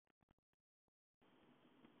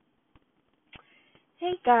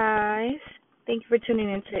Hey guys, thank you for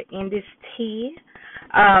tuning into Indus Tea.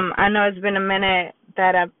 I know it's been a minute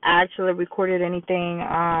that I've actually recorded anything.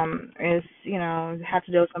 It's have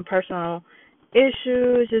to do with some personal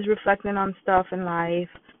issues, just reflecting on stuff in life.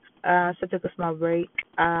 So I took a small break.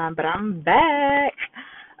 But I'm back.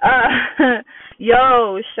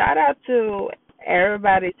 Yo, shout out to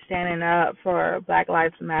everybody standing up for Black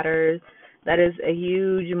Lives Matter. That is a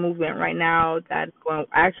huge movement right now that's going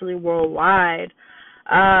actually worldwide.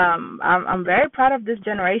 I'm very proud of this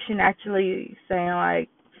generation actually saying like,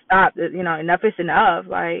 stop, enough is enough.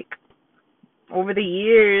 Like over the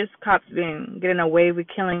years, cops been getting away with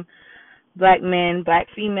killing black men, black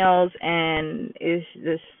females, and it's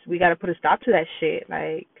just we got to put a stop to that shit.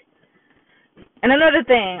 Like, and another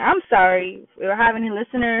thing, I'm sorry if we have any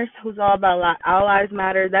listeners who's all about like all lives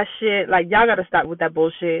matter. That shit, like y'all got to stop with that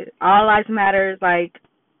bullshit. All lives matter, like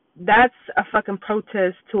that's a fucking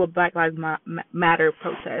protest to a Black Lives Matter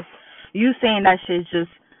protest. You saying that shit is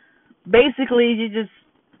just basically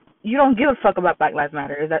you don't give a fuck about Black Lives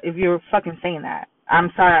Matter. Is that if you're fucking saying that?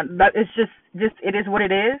 I'm sorry, but it's just it is what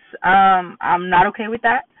it is. I'm not okay with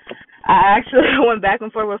that. I actually went back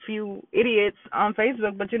and forth with a few idiots on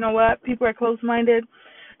Facebook, but you know what? People are close minded.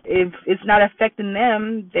 If it's not affecting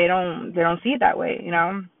them, they don't see it that way, you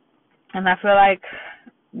know. And I feel like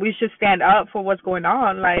we should stand up for what's going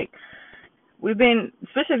on. Like we've been,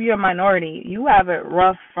 especially if you're a minority, you have it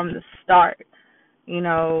rough from the start. You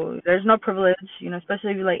know, there's no privilege. You know,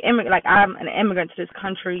 especially if you like I'm an immigrant to this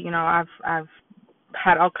country. You know, I've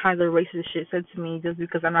had all kinds of racist shit said to me just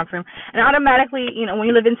because I'm not from. And automatically, you know, when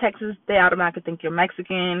you live in Texas, they automatically think you're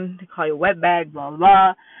Mexican. They call you wetback, blah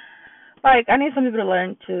blah. Like, I need some people to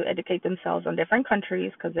learn to educate themselves on different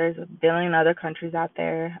countries because there's a billion other countries out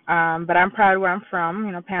there. But I'm proud of where I'm from,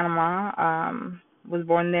 you know, Panama. Was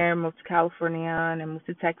born there, moved to California, and then moved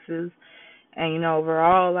to Texas. And, you know,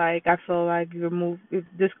 overall, like, I feel like if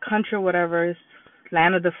this country, whatever, is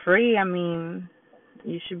land of the free, I mean,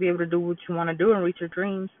 you should be able to do what you want to do and reach your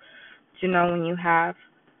dreams. But, you know, when you have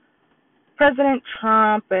President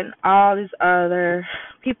Trump and all these other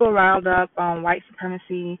people riled up on white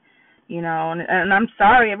supremacy, you know, and I'm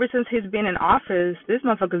sorry, ever since he's been in office, this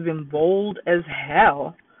motherfucker's been bold as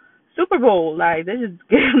hell. Super bold. Like, they just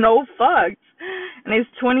give no fucks. And it's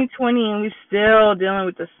 2020 and we're still dealing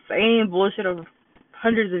with the same bullshit of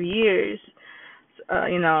hundreds of years.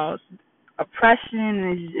 You know,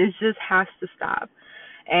 oppression, it just has to stop.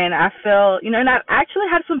 And I feel, you know, and I've actually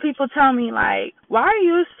had some people tell me, like, why are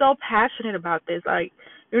you so passionate about this? Like,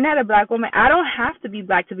 you're not a black woman. I don't have to be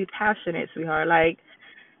black to be passionate, sweetheart. Like,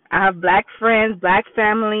 I have black friends, black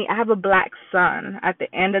family. I have a black son. At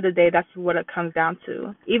the end of the day, that's what it comes down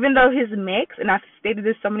to. Even though he's mixed, and I've stated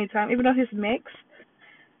this so many times, even though he's mixed,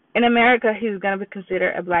 in America, he's going to be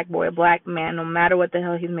considered a black boy, a black man, no matter what the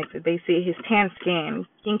hell he's mixed with. They see his tan skin,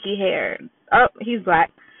 kinky hair. Oh, he's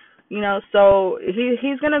black. You know, so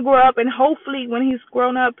he's going to grow up, and hopefully when he's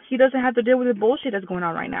grown up, he doesn't have to deal with the bullshit that's going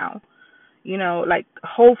on right now. You know, like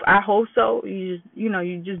I hope so. You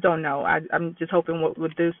just don't know. I'm just hoping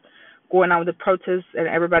with this going on with the protests and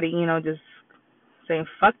everybody, you know, just saying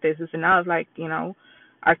fuck this and now it's like, you know,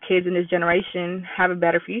 our kids in this generation have a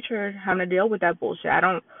better future having to deal with that bullshit. I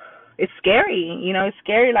don't. It's scary. You know, it's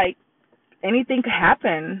scary. Like anything could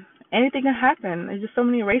happen. Anything can happen. There's just so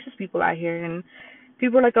many racist people out here, and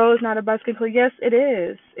people are like, oh, it's not about skin color. Yes, it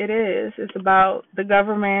is. It is. It's about the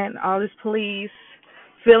government, all this police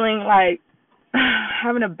feeling like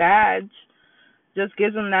having a badge just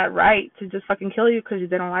gives them that right to just fucking kill you because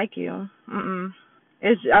they don't like you. I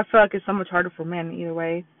feel like it's so much harder for men either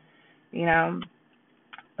way, you know.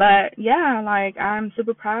 But yeah, like I'm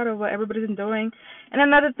super proud of what everybody's been doing. And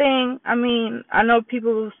another thing, I mean, I know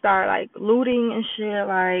people start like looting and shit.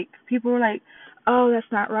 Like people were like, "Oh,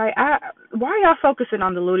 that's not right." Why are y'all focusing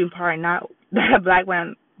on the looting part and not that a black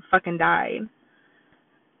man fucking died?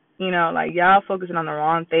 You know, like y'all focusing on the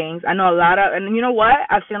wrong things. I know a lot of, and you know what?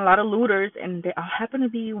 I've seen a lot of looters, and they all happen to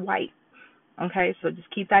be white. Okay, so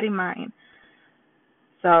just keep that in mind.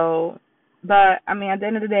 So, but I mean, at the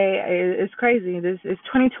end of the day, it's crazy. This is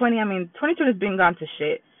 2020. I mean, 2020 has been gone to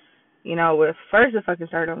shit. You know, with first it fucking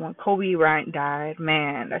started when Kobe Bryant died.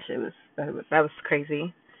 Man, that was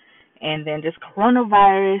crazy. And then just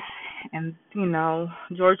coronavirus, and you know,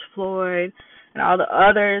 George Floyd, and all the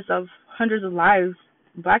others of hundreds of lives,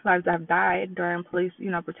 black lives that have died during police,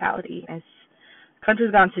 you know, brutality. And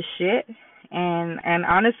country's gone to shit. And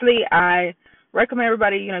honestly, I recommend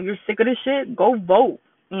everybody, you know, if you're sick of this shit, go vote.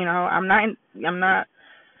 You know, I'm not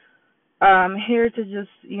here to just,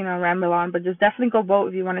 you know, ramble on, but just definitely go vote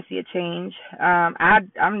if you want to see a change.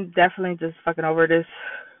 I'm definitely just fucking over this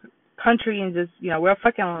country and just, we're a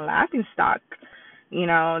fucking laughing stock.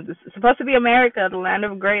 This is supposed to be America, the land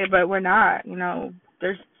of great, but we're not.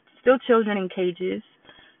 There's still children in cages.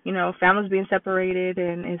 Families being separated,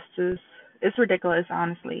 and it's ridiculous.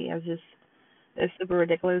 Honestly, it's super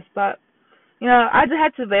ridiculous. But I just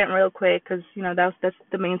had to vent real quick because that's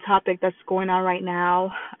the main topic that's going on right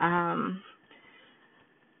now.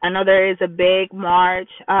 I know there is a big march,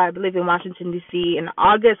 I believe in Washington D.C. in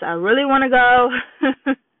August. I really want to go.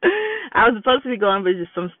 I was supposed to be going, but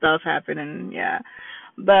just some stuff happened, and yeah.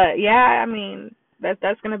 But yeah, I mean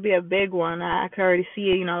that's gonna be a big one. I can already see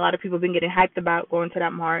it. A lot of people have been getting hyped about going to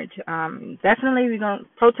that march. Definitely we're gonna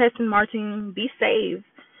protest and marching. Be safe.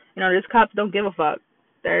 These cops don't give a fuck.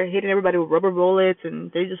 They're hitting everybody with rubber bullets,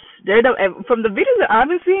 and they're from the videos that I've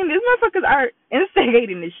been seeing, these motherfuckers are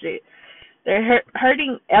instigating this shit. They're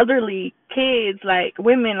hurting elderly kids, like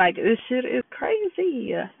women. Like this shit is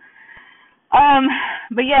crazy. Um,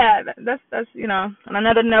 but yeah, that's On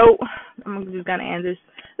another note, I'm just gonna end this.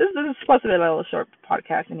 This is supposed to be a little short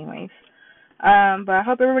podcast, anyways. But I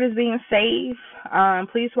hope everybody's being safe.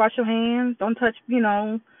 Please wash your hands. Don't touch.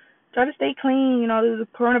 Try to stay clean. The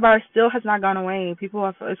coronavirus still has not gone away.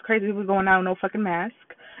 It's crazy. People going out with no fucking mask.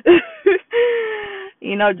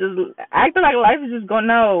 Just acting like life is just going.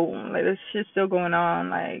 No, like this shit's still going on.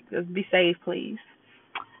 Like, just be safe, please.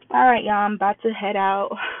 All right, y'all. I'm about to head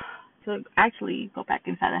out to actually go back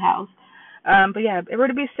inside the house. But yeah,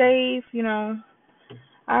 everybody be safe.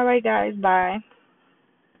 All right, guys. Bye.